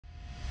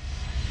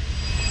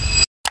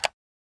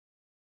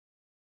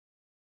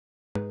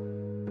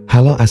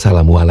Halo,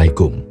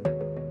 assalamualaikum.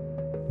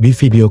 Di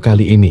video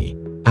kali ini,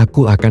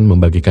 aku akan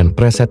membagikan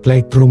preset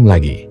Lightroom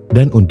lagi.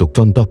 Dan untuk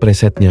contoh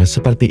presetnya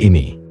seperti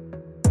ini.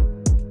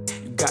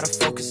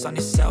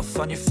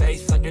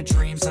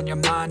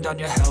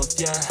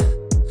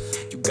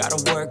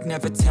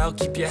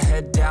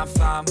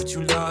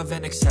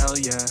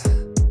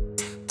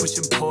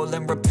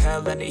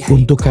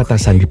 Untuk kata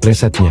sandi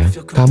presetnya,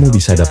 kamu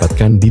bisa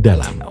dapatkan di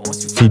dalam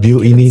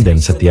video ini dan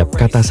setiap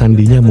kata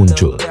sandinya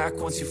muncul.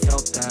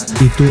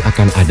 Itu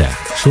akan ada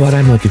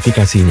suara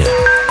notifikasinya.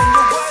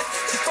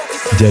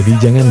 Jadi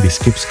jangan di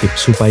skip-skip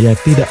supaya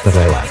tidak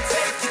terlewat.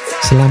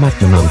 Selamat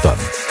menonton.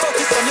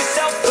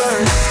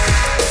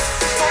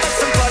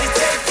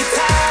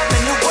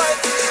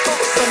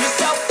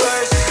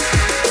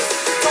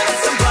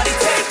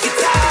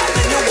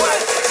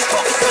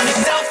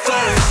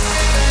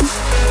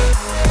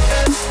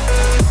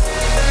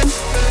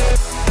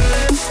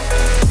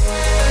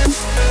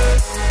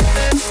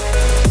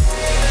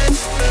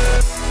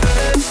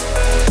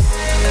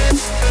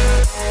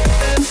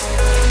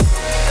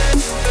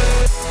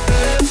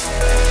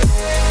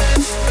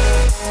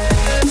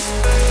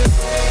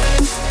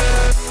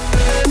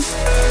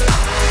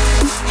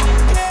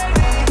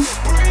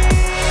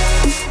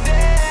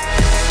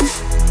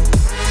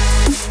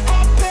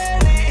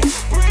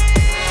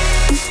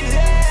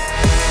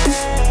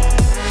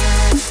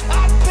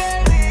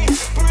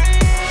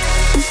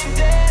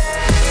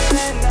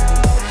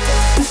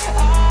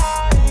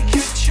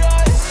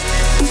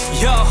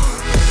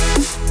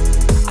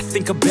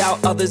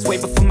 About others way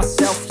before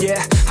myself,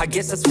 yeah. I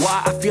guess that's why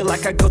I feel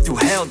like I go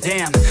through hell,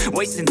 damn.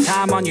 Wasting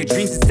time on your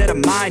dreams instead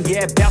of mine,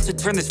 yeah. About to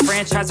turn this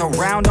franchise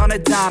around on a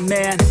dime,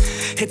 man.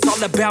 It's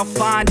all about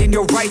finding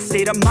your right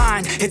state of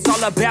mind. It's all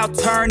about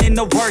turning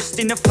the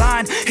worst into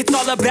fine. It's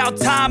all about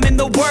time and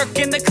the work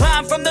and the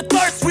climb. From the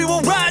thirst we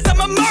will rise, I'm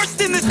immersed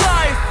in this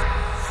life.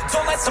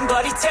 Don't let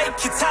somebody take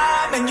your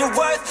time and your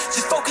worth.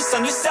 Just focus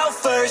on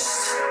yourself first.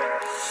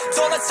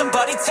 Don't let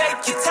somebody take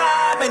your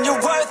time and your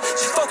worth.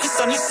 Just focus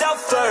on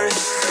yourself first.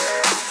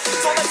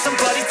 Don't let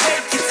somebody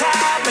take your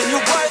time and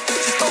your worth.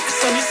 Just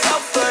focus on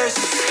yourself first.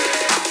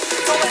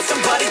 Don't let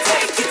somebody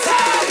take your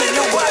time and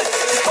your worth.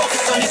 Just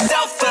focus on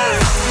yourself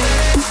first.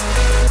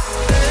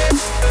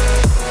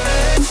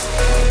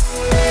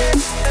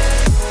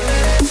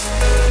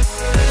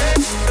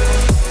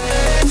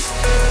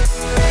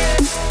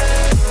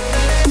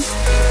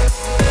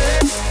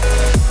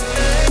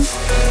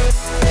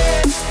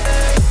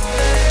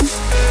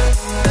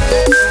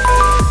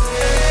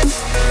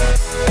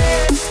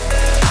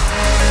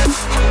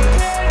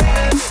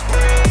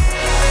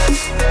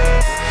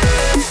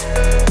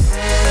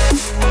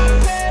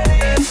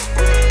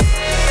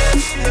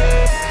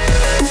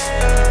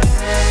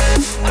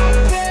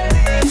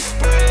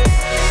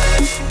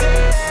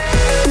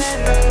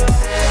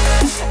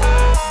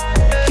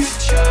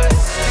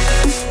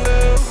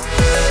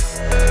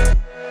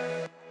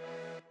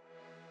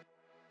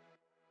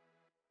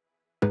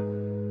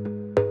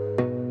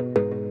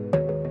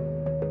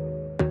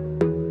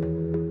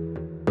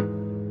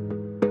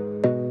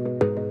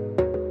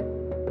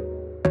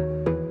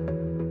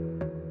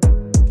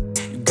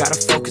 Gotta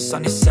focus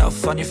on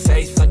yourself, on your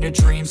faith, on your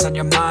dreams, on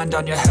your mind,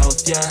 on your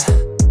health, yeah.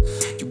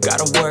 You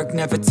gotta work,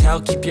 never tell,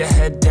 keep your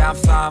head down,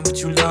 find what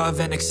you love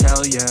and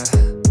excel, yeah.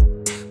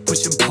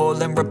 Push and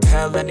pull and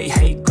repel any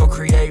hate, go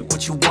create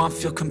what you want,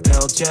 feel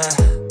compelled, yeah.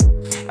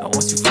 And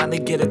once you finally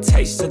get a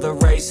taste of the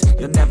race,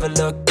 you'll never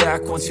look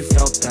back once you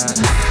felt that.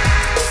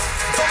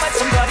 Don't let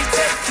somebody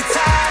take your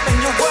time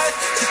and your worth,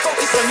 just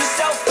focus on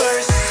yourself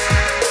first.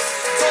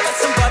 Don't let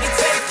somebody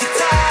take your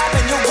time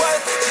and your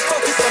worth, just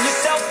focus on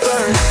yourself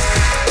first.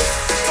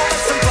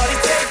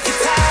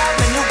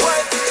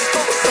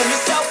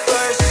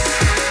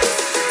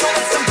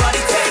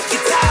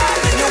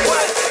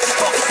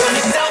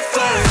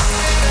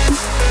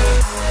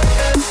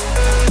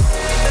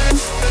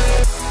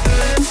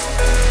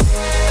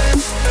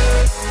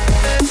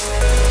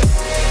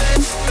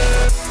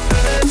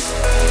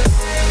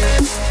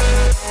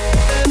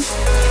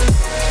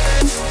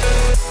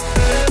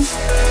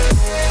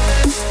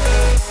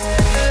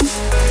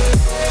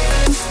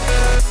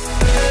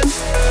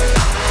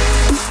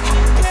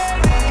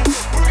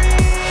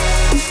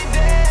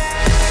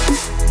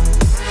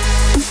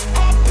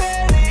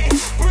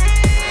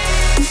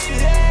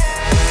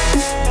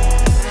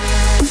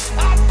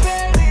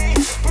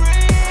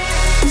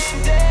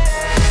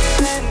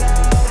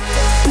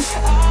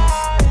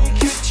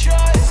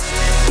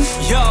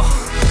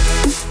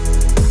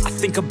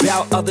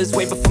 About others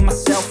way before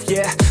myself,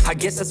 yeah. I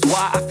guess that's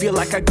why I feel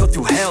like I go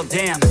through hell,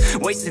 damn.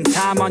 Wasting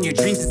time on your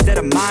dreams instead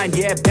of mine,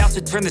 yeah. About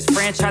to turn this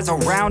franchise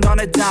around on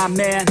a dime,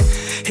 man.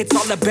 It's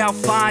all about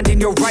finding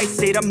your right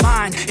state of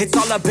mind. It's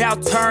all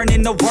about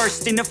turning the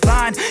worst into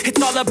fine. It's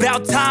all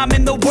about time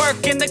and the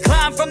work and the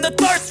climb. From the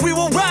thirst we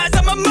will rise,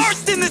 I'm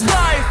immersed in this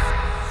life.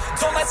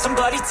 Don't let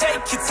somebody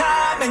take your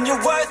time and your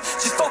worth.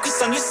 Just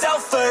focus on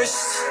yourself first.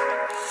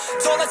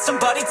 Don't let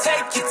somebody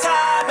take your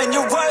time and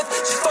your worth.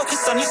 Just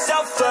focus on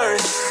yourself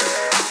first.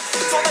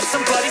 Don't let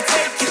somebody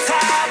take your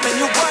time and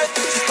your worth.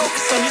 Just focus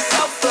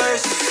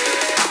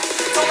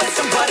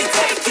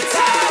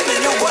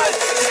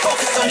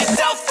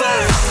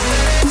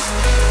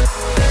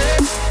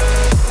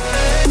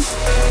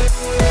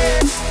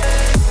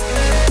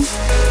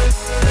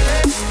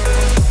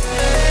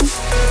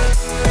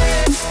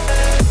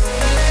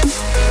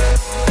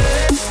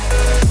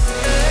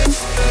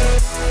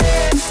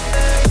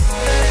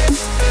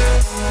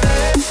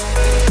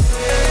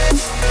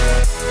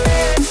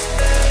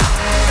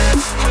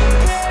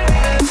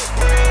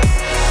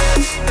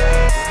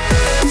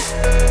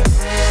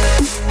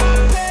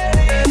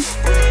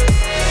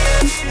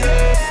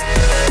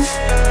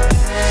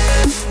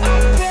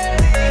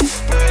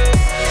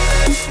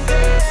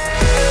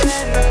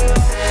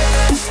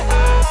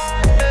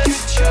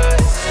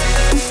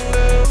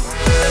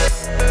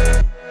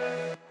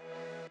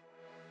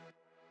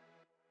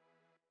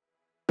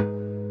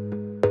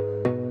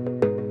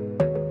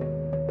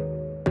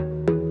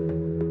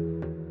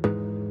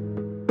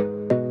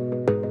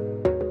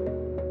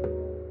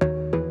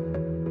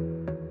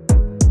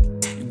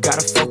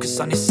gotta focus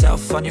on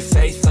yourself, on your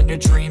faith, on your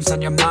dreams, on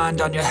your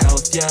mind, on your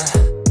health, yeah.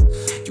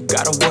 You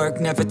gotta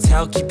work, never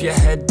tell, keep your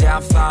head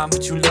down, find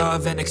what you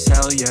love and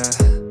excel, yeah.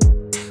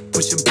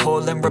 Push and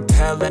pull and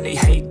repel any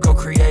hate, go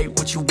create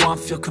what you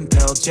want, feel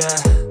compelled, yeah.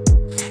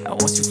 And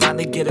once you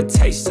finally get a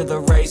taste of the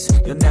race,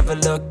 you'll never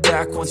look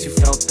back once you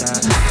felt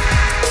that.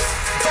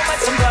 Don't let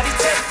somebody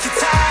take your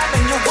time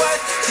and your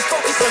worth, just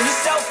focus on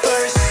yourself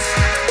first.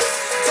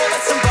 Don't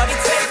let somebody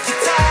take your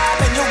time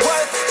and your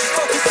worth, just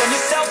focus on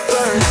yourself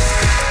first.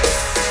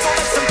 Don't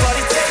let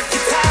somebody take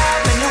your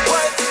time and your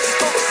worth, just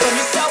focus on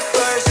yourself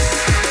first.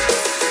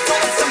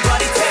 Don't let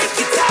somebody take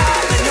your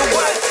time and your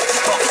worth,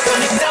 just focus on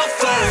yourself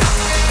first.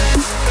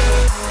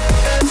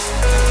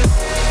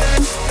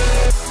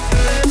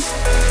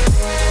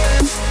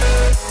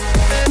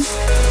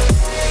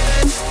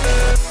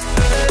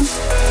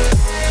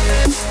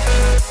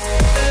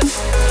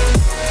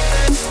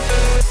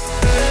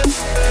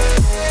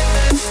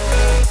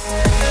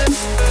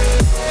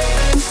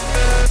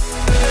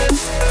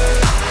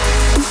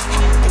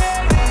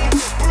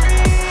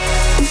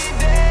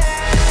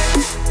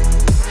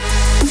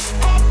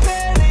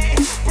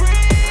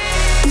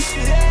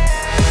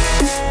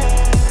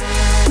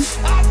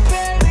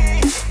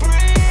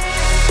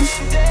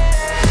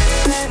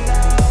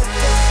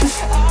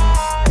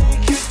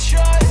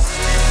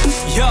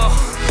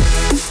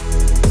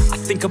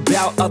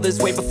 About others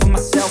way before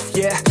myself,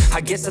 yeah.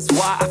 I guess that's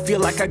why I feel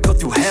like I go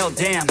through hell,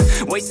 damn.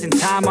 Wasting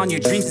time on your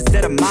dreams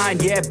instead of mine,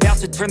 yeah. About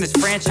to turn this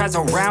franchise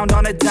around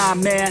on a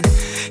dime, man.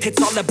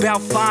 It's all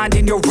about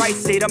finding your right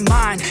state of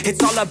mind.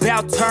 It's all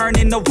about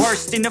turning the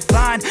worst into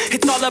fine.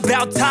 It's all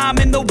about time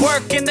and the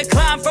work and the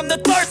climb. From the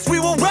thirst we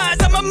will rise,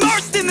 I'm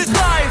immersed in this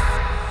life.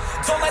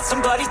 Don't let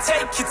somebody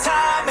take your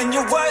time and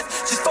your worth,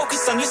 just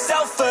focus on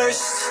yourself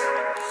first.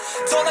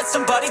 Don't let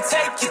somebody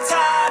take your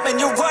time and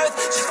your worth,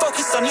 just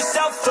focus on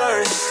yourself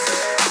first.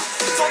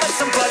 Don't let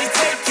somebody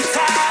take your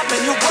time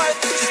and your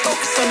worth, just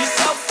focus on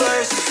yourself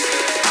first.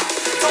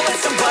 Don't let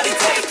somebody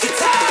take your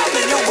time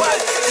and your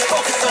worth, just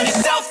focus on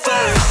yourself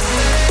first.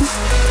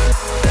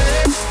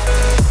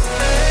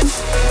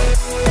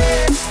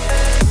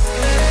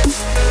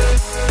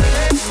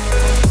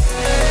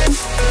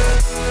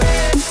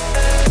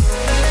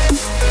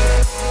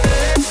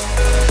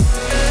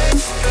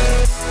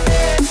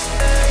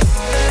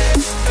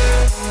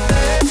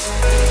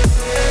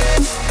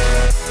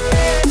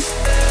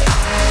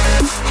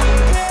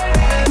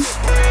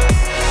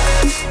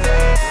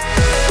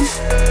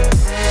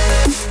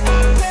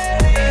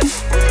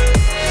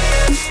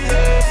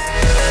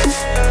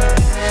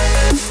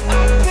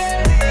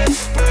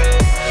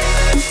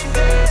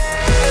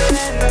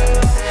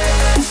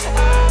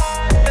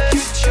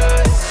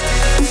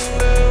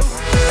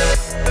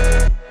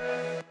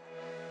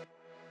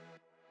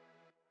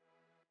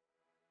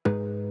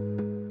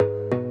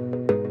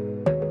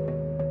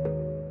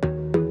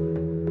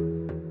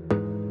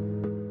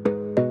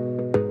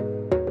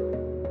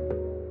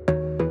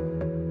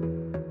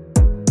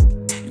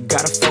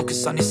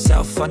 On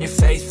yourself, on your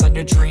faith, on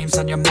your dreams,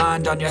 on your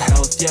mind, on your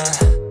health, yeah.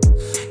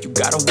 You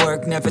gotta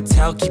work, never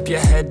tell, keep your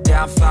head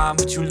down, find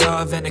what you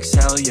love and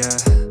excel, yeah.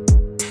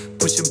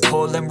 Push and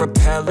pull and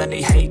repel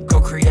any hate,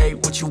 go create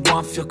what you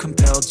want, feel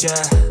compelled,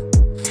 yeah.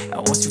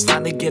 And once you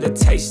finally get a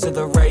taste of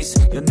the race,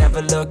 you'll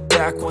never look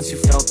back once you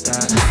felt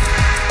that.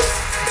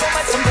 Don't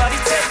let somebody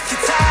take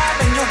your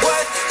time and your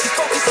worth, just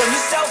focus on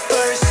yourself.